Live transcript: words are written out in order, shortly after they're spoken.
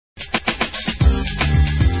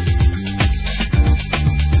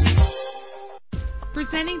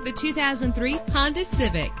Presenting the 2003 Honda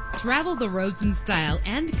Civic. Travel the roads in style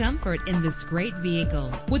and comfort in this great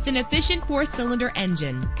vehicle. With an efficient 4-cylinder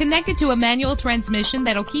engine connected to a manual transmission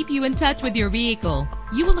that'll keep you in touch with your vehicle.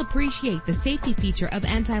 You will appreciate the safety feature of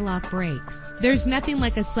anti-lock brakes. There's nothing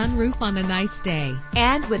like a sunroof on a nice day.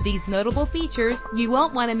 And with these notable features, you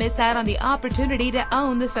won't want to miss out on the opportunity to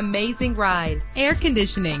own this amazing ride. Air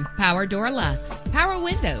conditioning, power door locks, power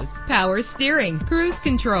windows, power steering, cruise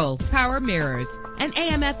control, power mirrors, an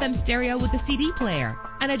AM/FM stereo with a CD player,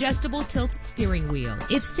 an adjustable tilt steering wheel.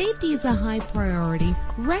 If safety is a high priority,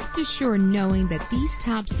 rest assured knowing that these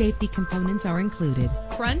top safety components are included.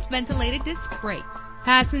 Front ventilated disc brakes,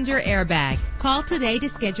 passenger airbag. Call today to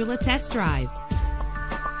schedule a test drive.